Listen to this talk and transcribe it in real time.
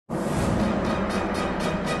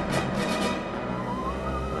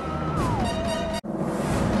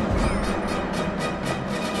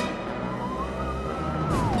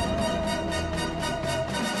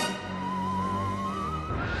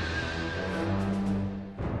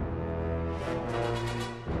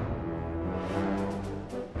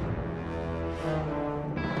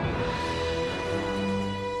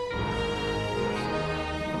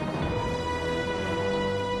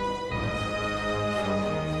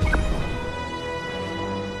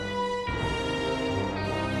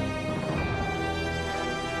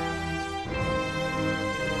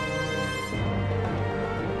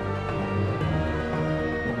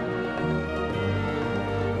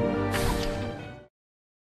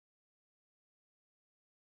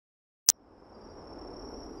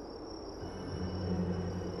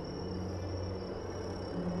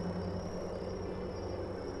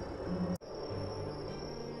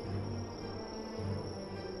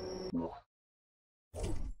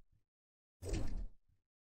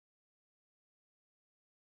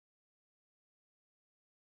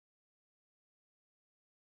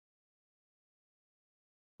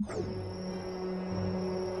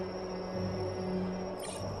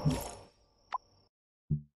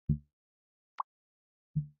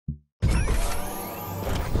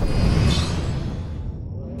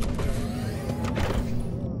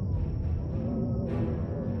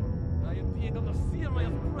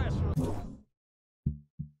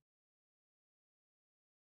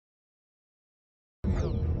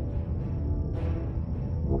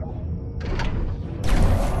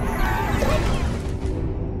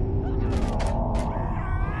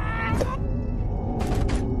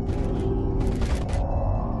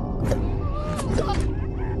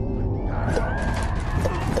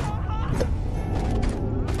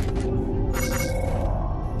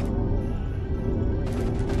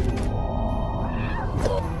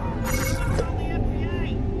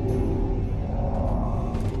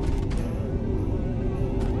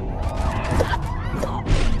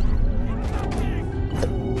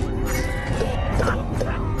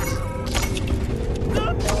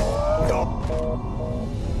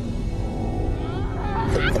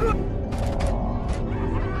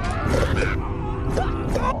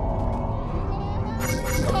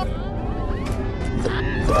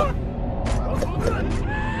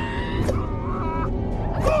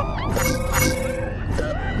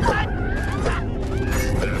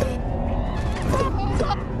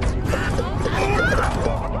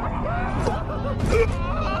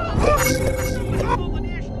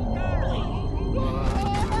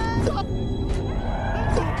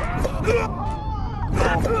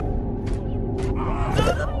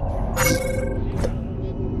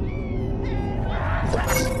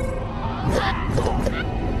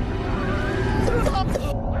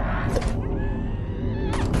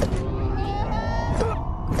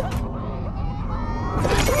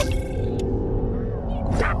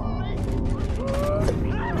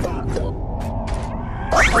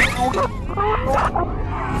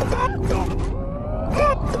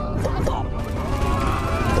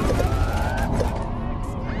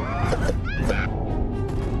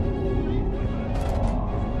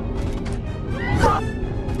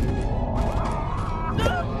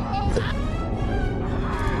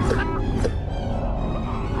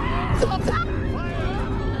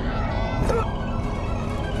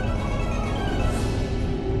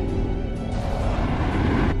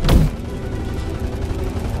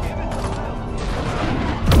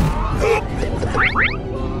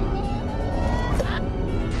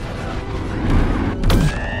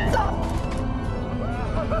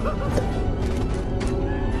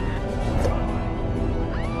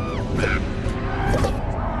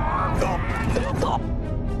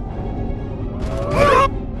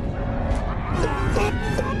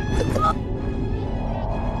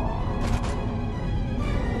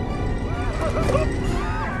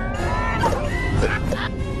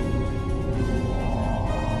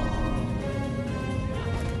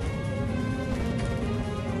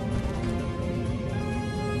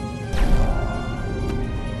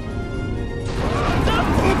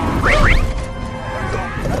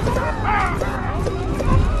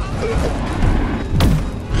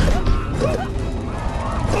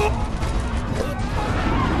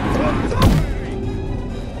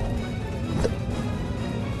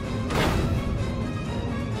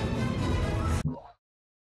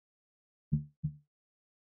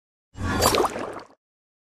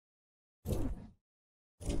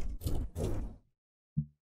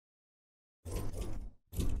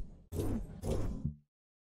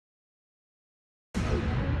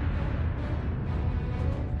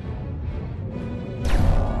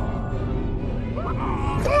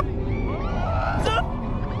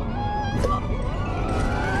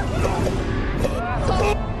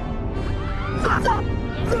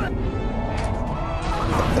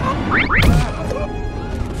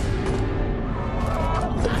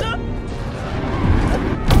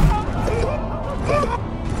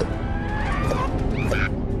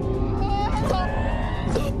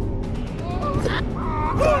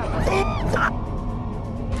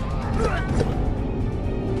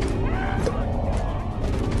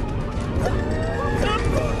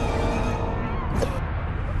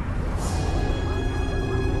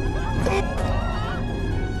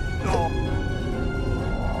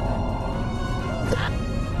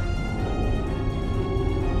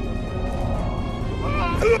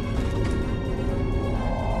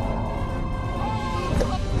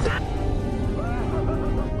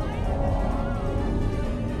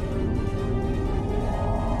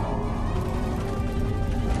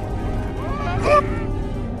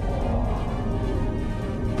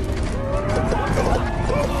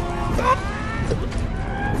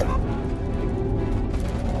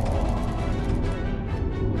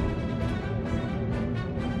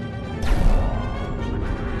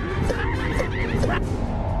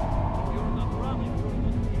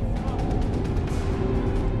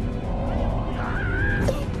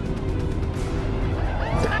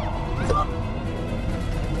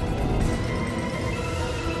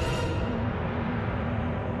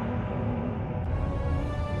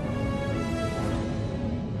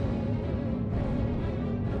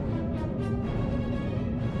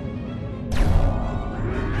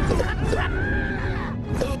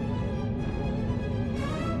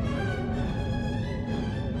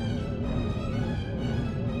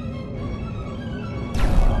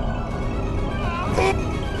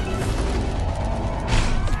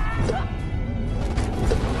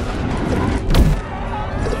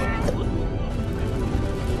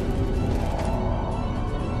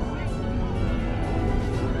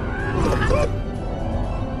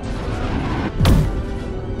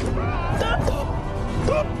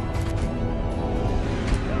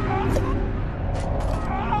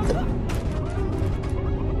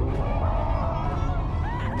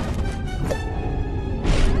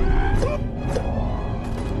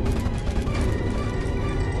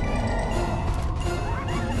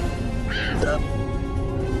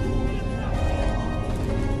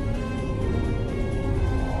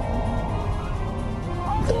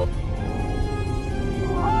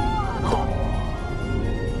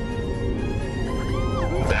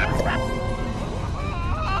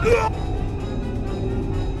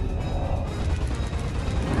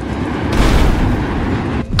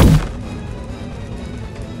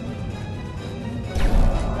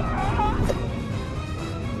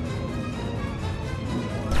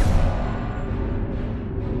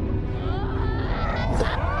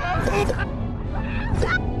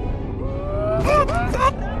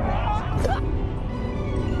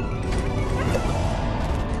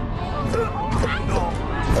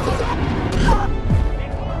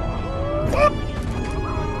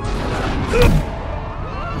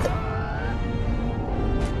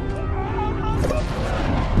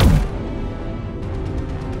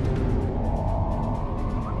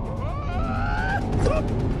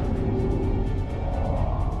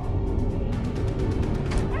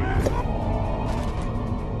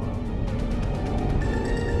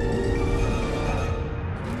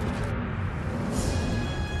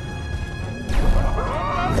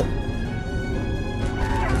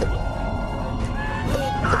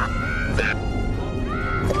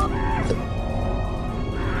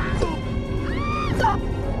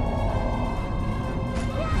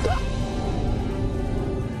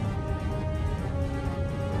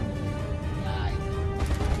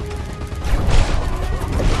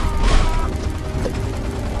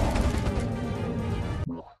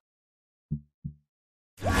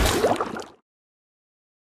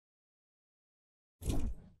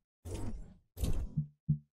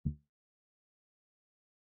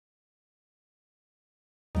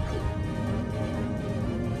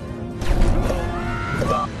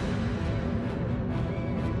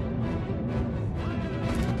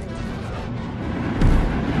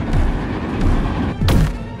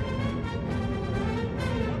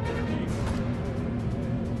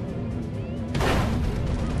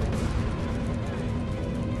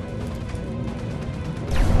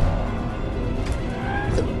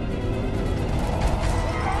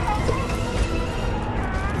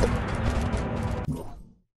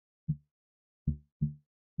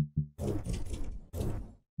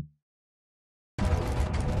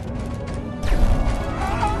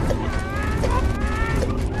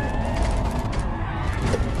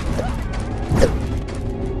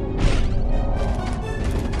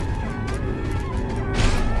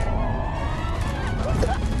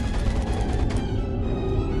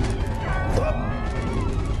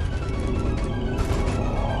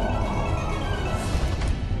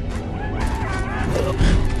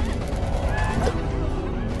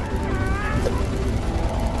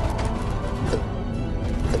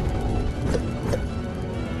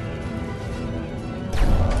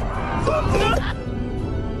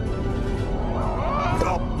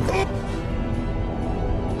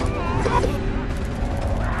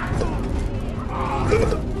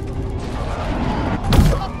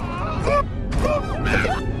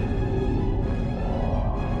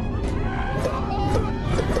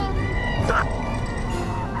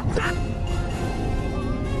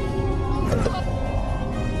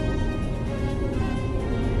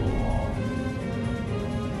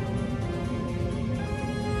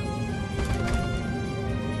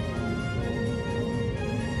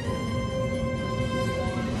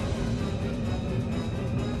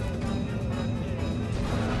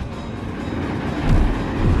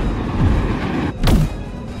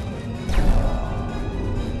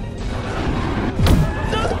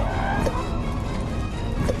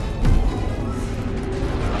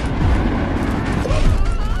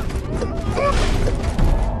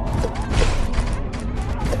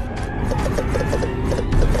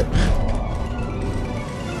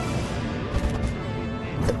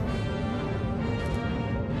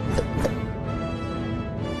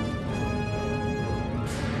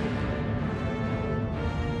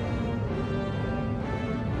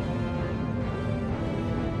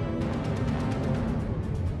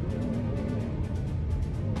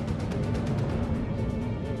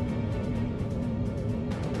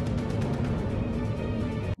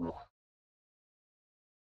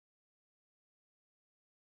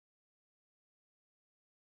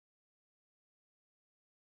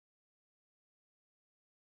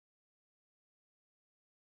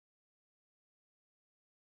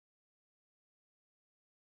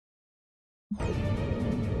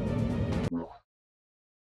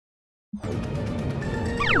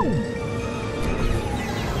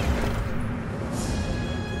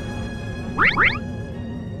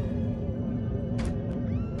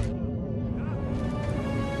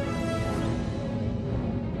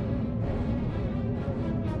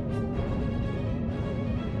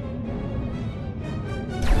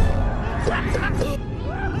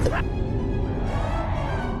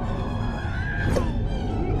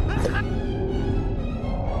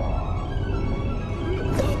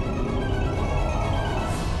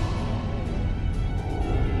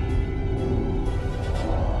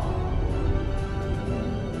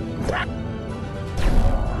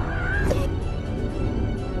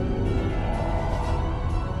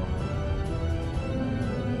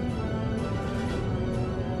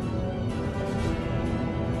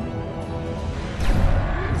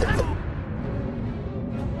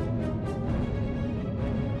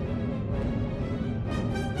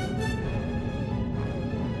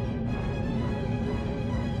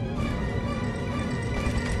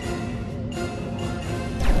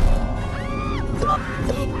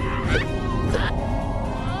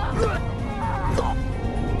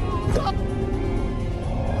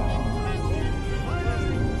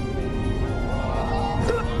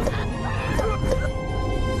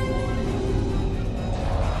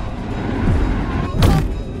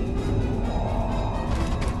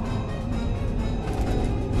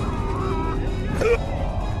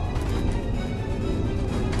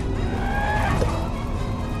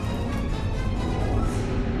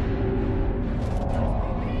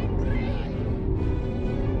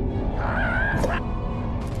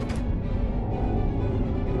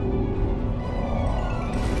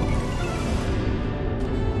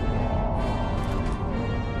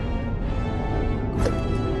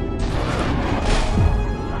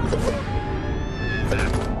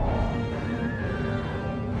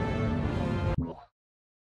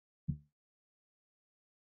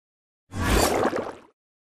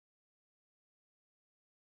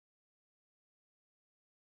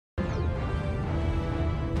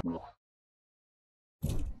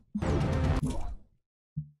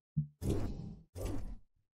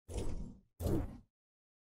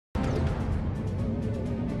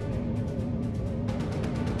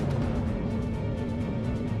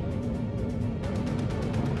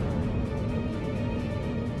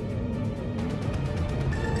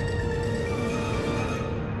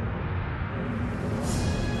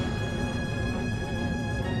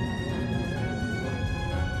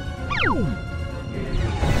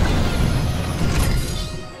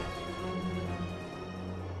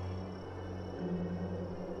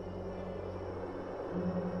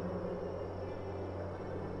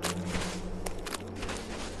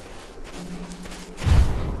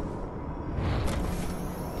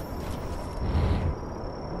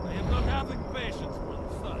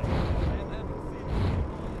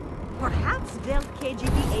Perhaps Del's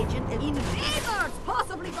KGB agent is invaders,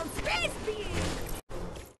 possibly from space beings!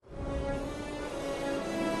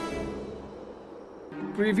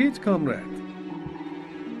 Привет, comrade.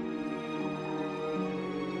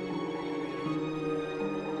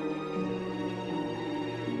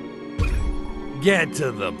 Get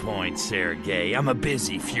to the point, Sergei. I'm a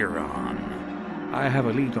busy Furon. I have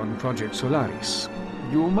a lead on Project Solaris.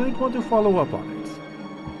 You might want to follow up on it.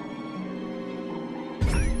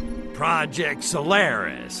 Project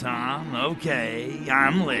Solaris, huh? Okay,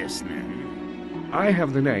 I'm listening. I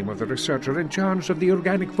have the name of the researcher in charge of the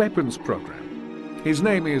organic weapons program. His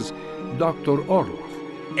name is Dr. Orlov.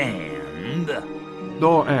 And?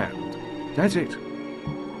 No and. That's it.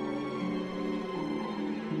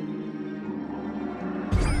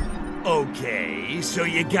 Okay, so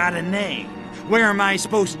you got a name. Where am I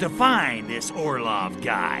supposed to find this Orlov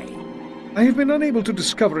guy? I have been unable to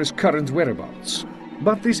discover his current whereabouts.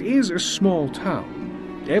 But this is a small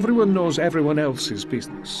town. Everyone knows everyone else's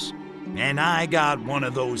business. And I got one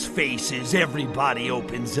of those faces everybody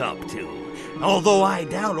opens up to. Although I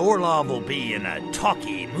doubt Orlov will be in a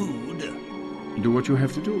talky mood. Do what you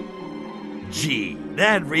have to do. Gee,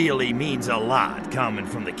 that really means a lot coming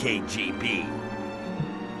from the KGB.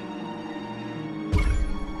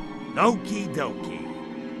 Okie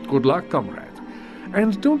dokie. Good luck, comrade.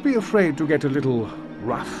 And don't be afraid to get a little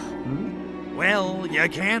rough. Well, you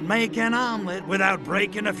can't make an omelet without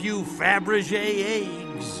breaking a few Fabergé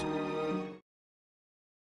eggs.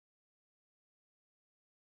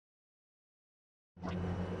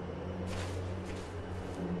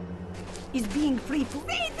 Is being free to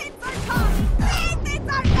Satans are coming! Satans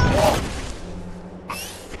are coming!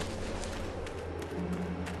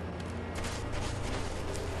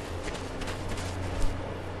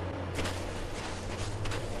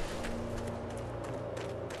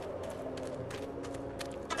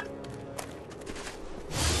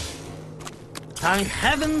 Thank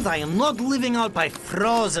heavens I am not living out by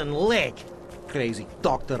frozen lake. Crazy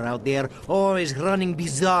doctor out there, always running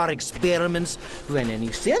bizarre experiments, when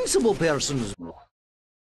any sensible person's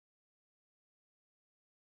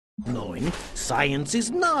knowing science is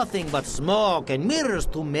nothing but smoke and mirrors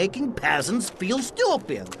to making peasants feel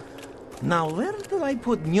stupid. Now where did I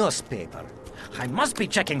put newspaper? I must be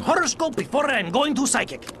checking horoscope before I'm going to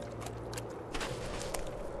psychic.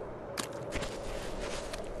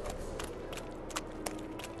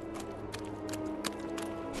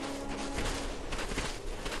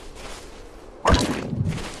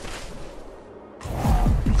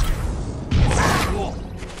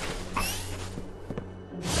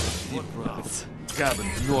 Cabin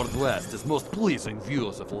northwest is most pleasing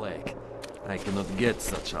views of lake. I cannot get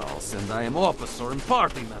such house, and I am officer and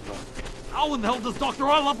party member. How in the hell does Dr.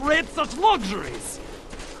 Orlov rate such luxuries?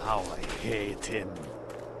 How I hate him.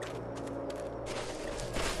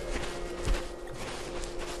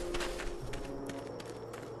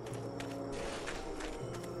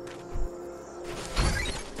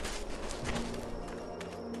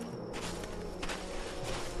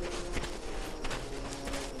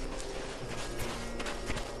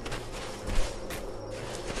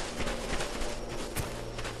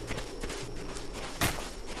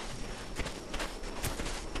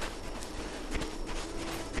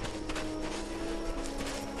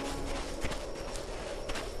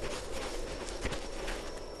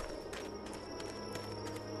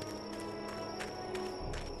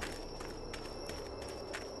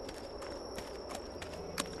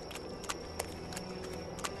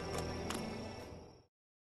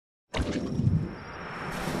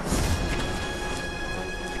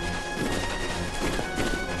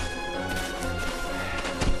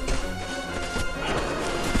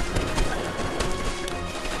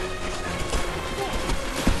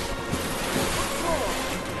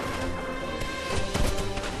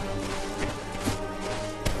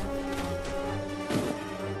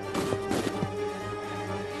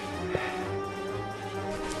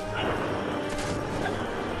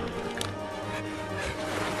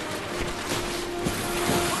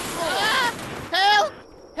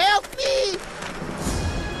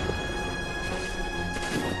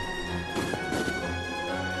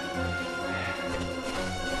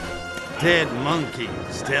 Dead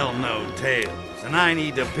monkeys tell no tales, and I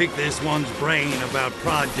need to pick this one's brain about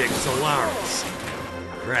Project Solaris.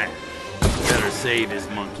 Crap. Better save his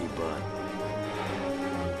monkey butt.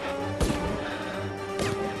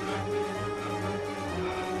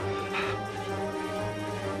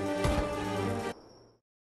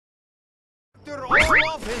 Dr.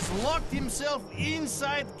 Orlov has locked himself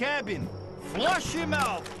inside cabin. Flush him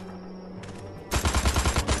out.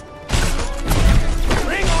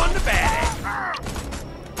 Bring on the badass!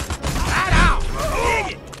 Right out!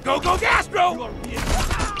 Dig it! Go, go, Gastro!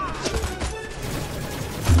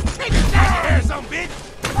 Take a snap here, some bitch!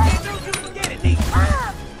 Don't you forget it, Nick!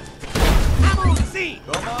 I'm on the scene!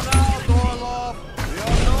 Come on out, Orlov. We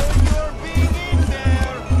all know you're being in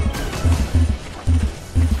there.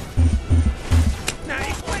 Now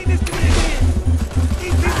explain this to me again!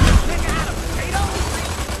 These people just take out of potatoes?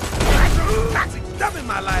 That's some toxic stuff in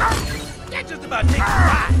my life! That just about takes a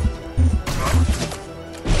ride!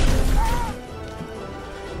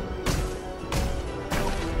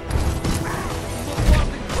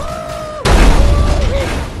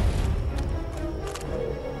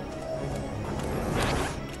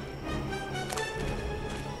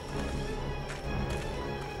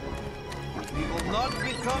 If we will not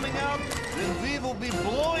be coming out, then we will be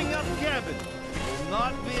blowing up cabin. We will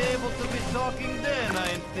not be able to be talking then, I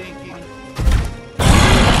am thinking.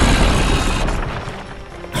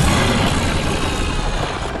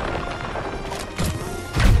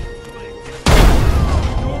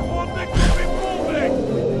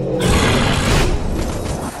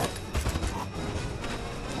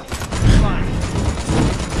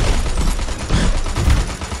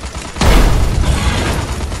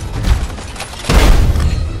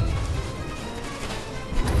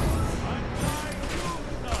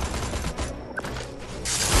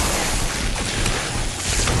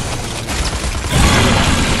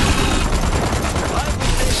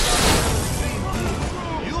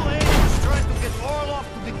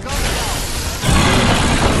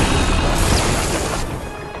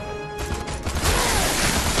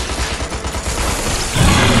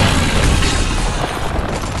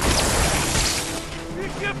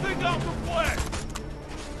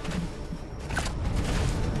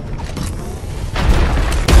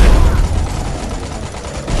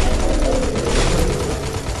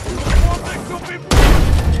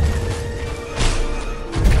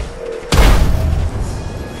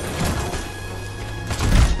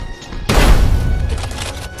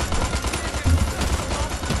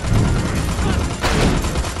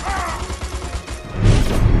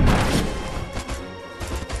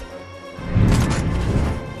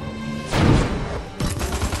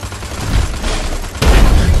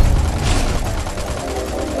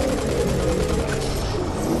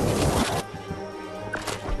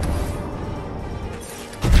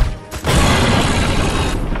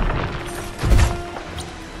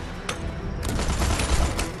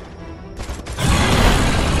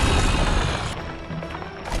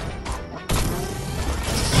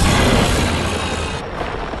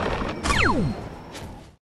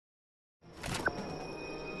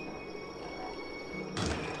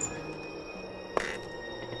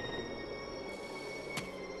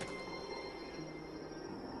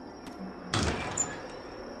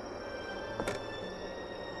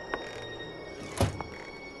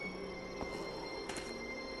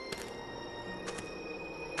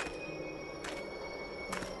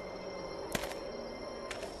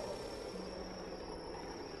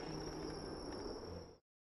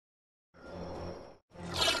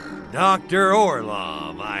 Dr.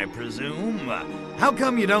 Orlov, I presume. How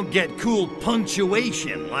come you don't get cool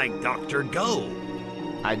punctuation like Dr. Go?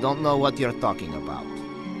 I don't know what you're talking about.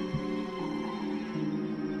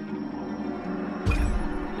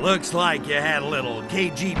 Looks like you had a little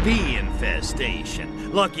KGB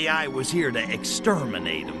infestation. Lucky I was here to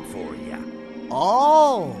exterminate them for you.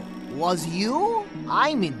 Oh, was you?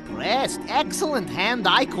 I'm impressed. Excellent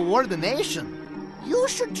hand-eye coordination. You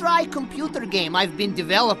should try computer game I've been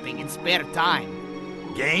developing in spare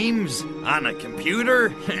time. Games? On a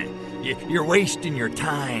computer? You're wasting your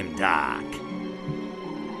time, Doc.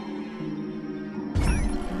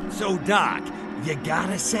 So, Doc, you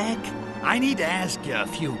got a sec? I need to ask you a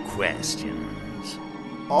few questions.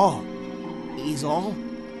 Oh, is all?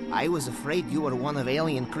 I was afraid you were one of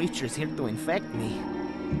alien creatures here to infect me.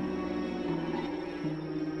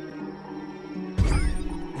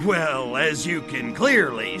 Well, as you can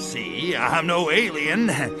clearly see, I'm no alien.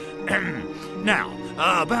 Now,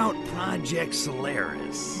 about Project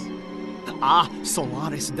Solaris. Ah,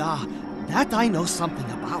 Solaris, da. That I know something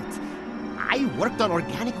about. I worked on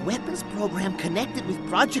organic weapons program connected with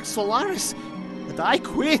Project Solaris. but I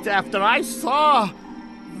quit after I saw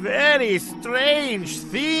very strange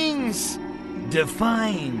things.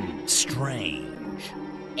 Define strange.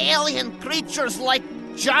 Alien creatures like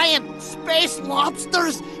giant space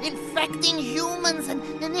lobsters infecting humans and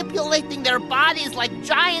manipulating their bodies like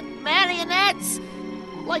giant marionettes.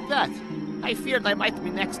 Like that. I feared I might be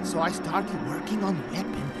next, so I started working on a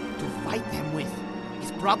weapon to fight them with.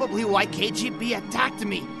 It's probably why KGB attacked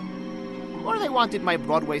me. Or they wanted my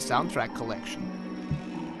Broadway soundtrack collection.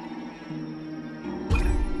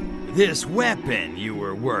 This weapon you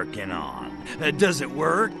were working on, does it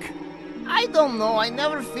work? I don't know. I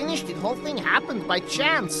never finished it. Whole thing happened by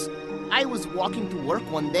chance. I was walking to work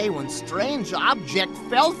one day when strange object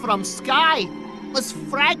fell from sky. Was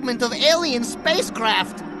fragment of alien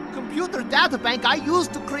spacecraft. Computer databank I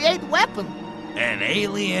used to create weapon. An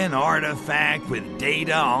alien artifact with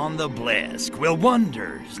data on the blisk. Will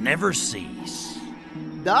wonders never cease?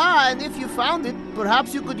 Duh, and if you found it,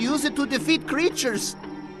 perhaps you could use it to defeat creatures.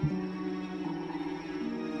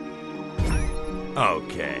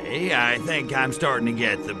 Okay, I think I'm starting to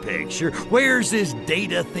get the picture. Where's this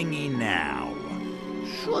data thingy now?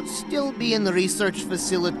 Should still be in the research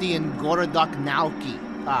facility in Gorodok Nauki.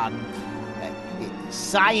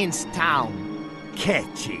 Science Town.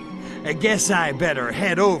 Catchy. I guess I better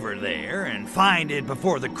head over there and find it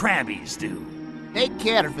before the Krabbies do. Take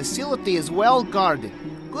care, facility is well guarded.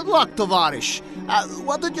 Good luck, Tovarish.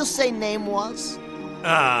 What did you say name was?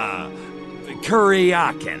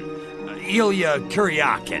 Kuryakin. Ilya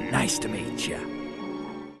Kuryakin. Nice to meet you.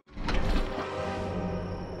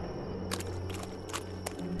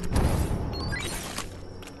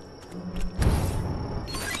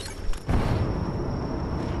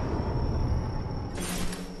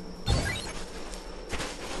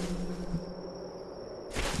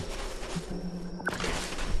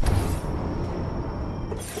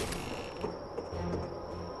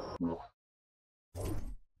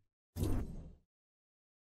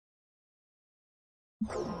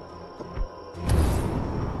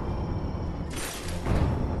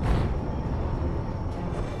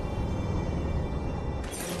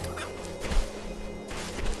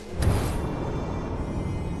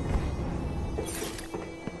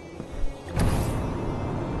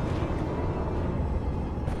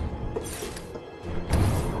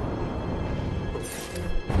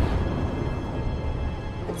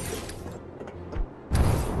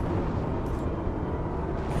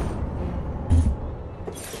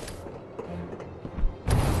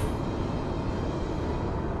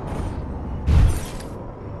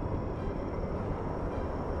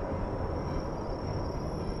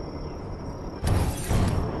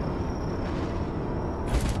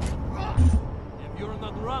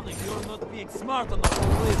 You're not being smart enough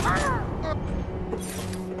already.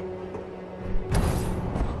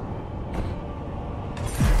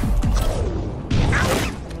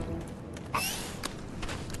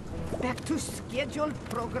 Back to scheduled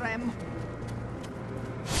program.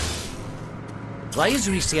 Why is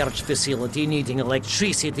research facility needing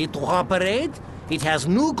electricity to operate? It has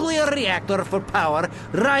nuclear reactor for power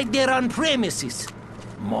right there on premises.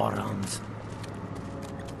 Morons.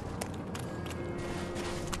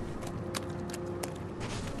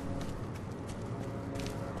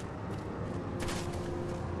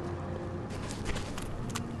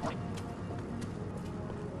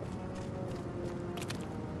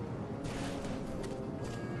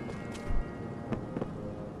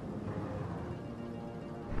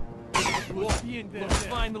 We're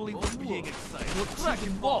finally being excited. We're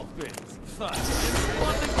cracking ball fins.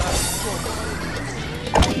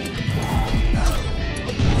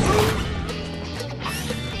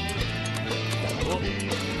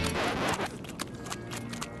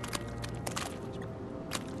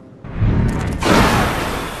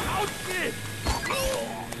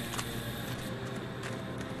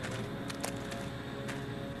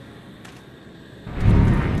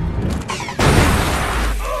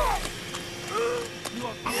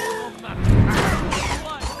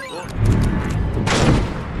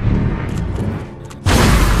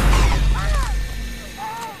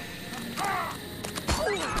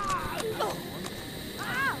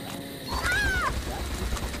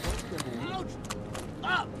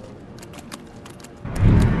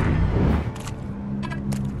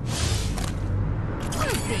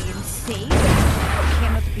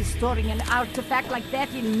 Storing an artifact like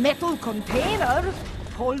that in metal containers.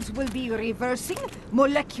 Poles will be reversing,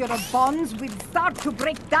 molecular bonds will start to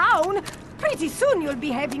break down. Pretty soon you'll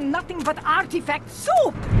be having nothing but artifact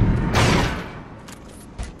soup.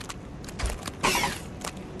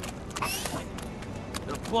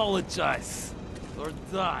 Apologize or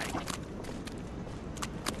die.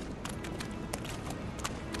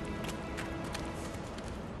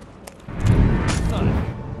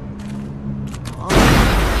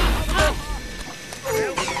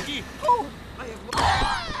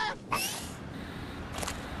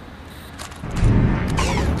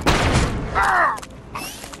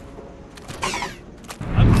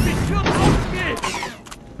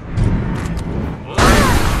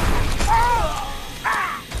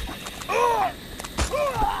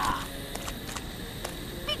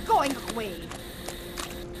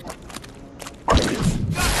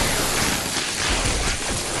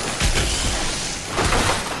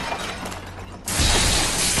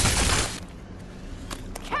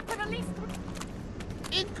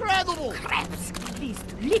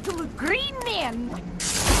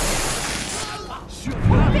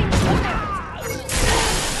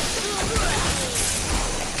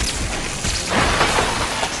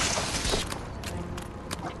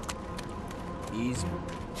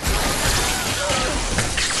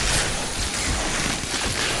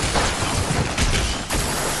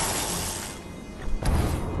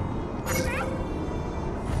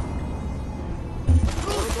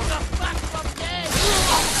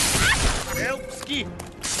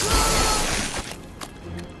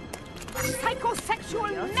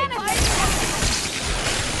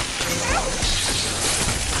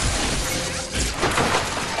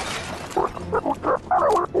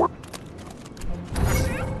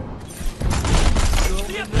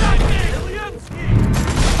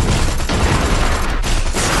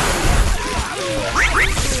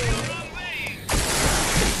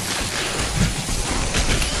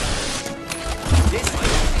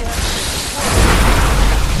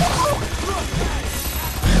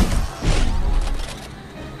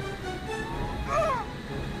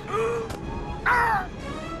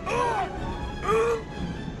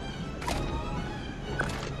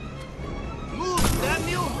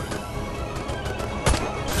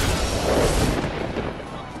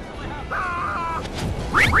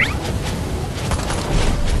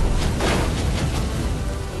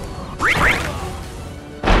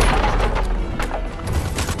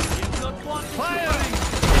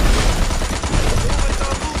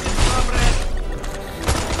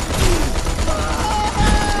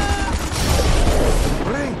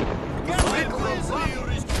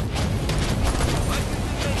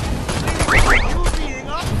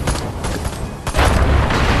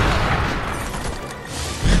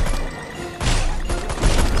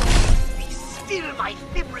 my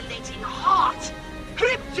fibrillating heart.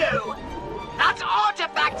 Crypto! That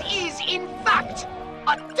artifact is, in fact,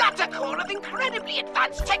 a data core of incredibly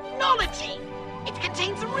advanced technology. It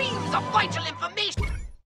contains reams of vital information.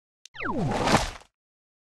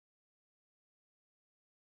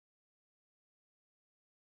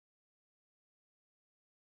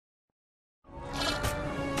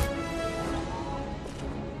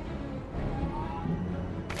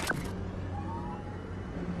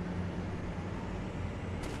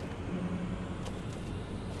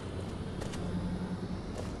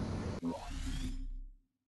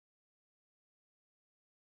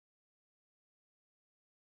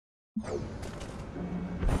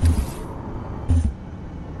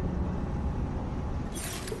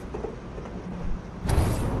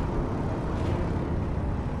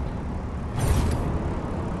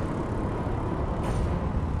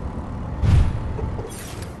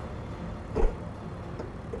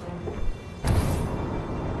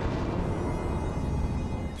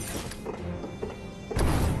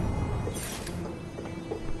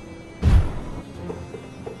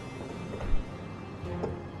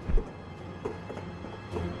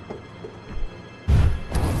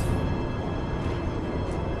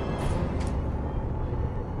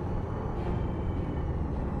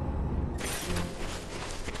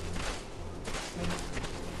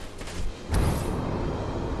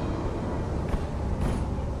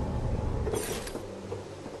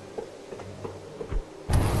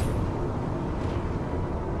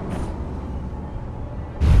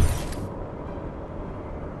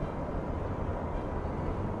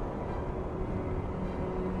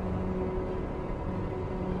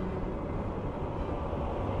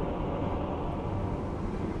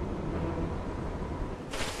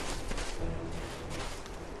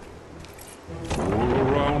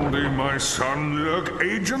 My son, lurk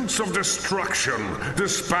agents of destruction,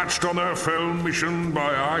 dispatched on their fell mission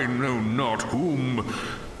by I know not whom.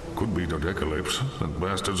 Could be Dodecalypse. That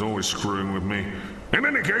bastard's always screwing with me. In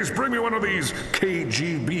any case, bring me one of these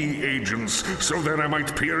KGB agents, so that I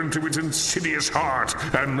might peer into its insidious heart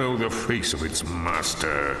and know the face of its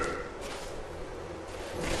master.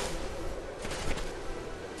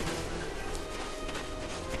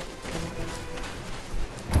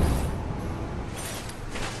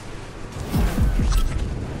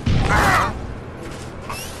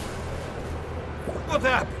 What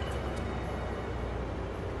happened?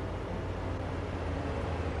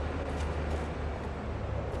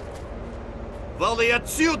 Вали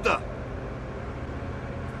отсюда!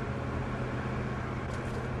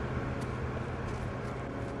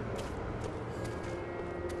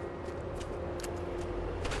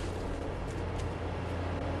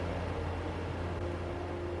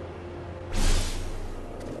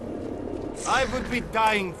 I would be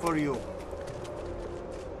dying for you.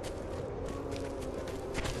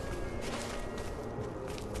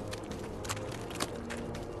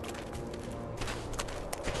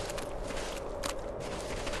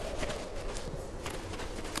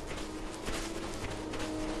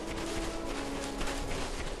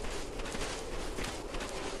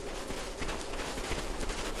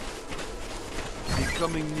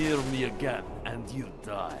 Coming near me again, and you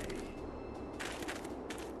die.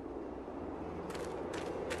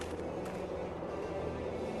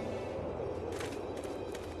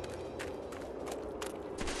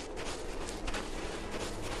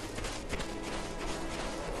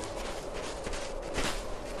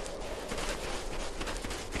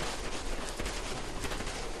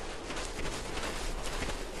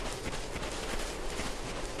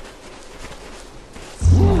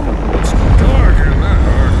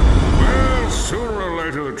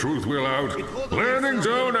 The truth will out. Landing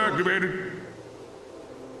zone activated.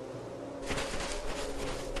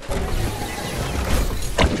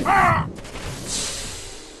 Ah!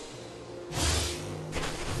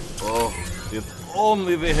 Oh, if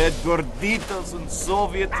only we had gorditas in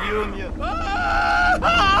Soviet Union.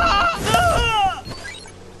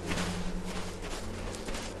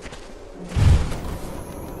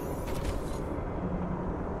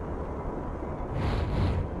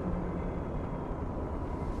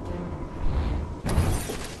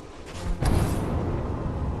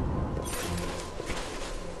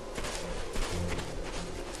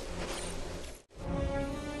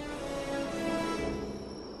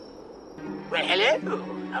 Well, hello.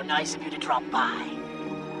 How nice of you to drop by.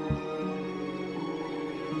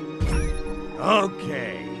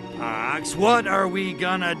 Okay, Ox, what are we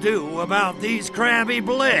gonna do about these crabby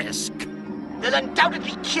Blisk? They'll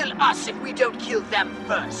undoubtedly kill us if we don't kill them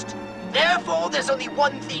first. Therefore, there's only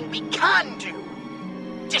one thing we can do.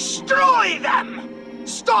 Destroy them!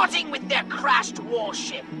 Starting with their crashed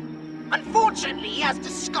warship. Unfortunately, as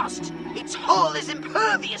discussed, its hull is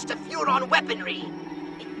impervious to Furon weaponry.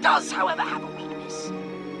 It does, however, have a weakness.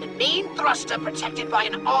 The main thruster protected by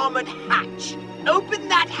an armored hatch. Open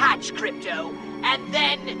that hatch, Crypto, and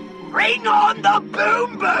then bring on the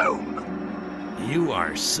boom boom! You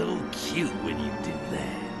are so cute when you do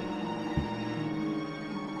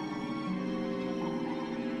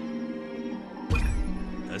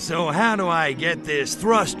that. So how do I get this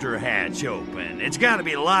thruster hatch open? It's gotta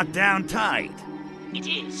be locked down tight. It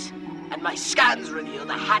is, and my scans reveal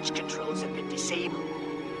the hatch controls have been disabled.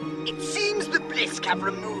 It seems the Blisk have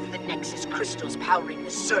removed the Nexus crystals powering the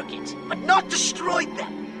circuit, but not destroyed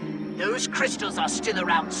them. Those crystals are still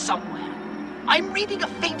around somewhere. I'm reading a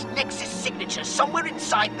faint Nexus signature somewhere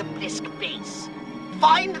inside the Blisk base.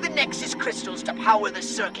 Find the Nexus crystals to power the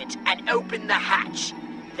circuit and open the hatch.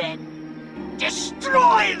 Then,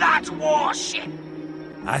 destroy that warship!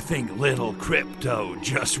 I think little Crypto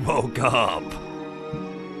just woke up.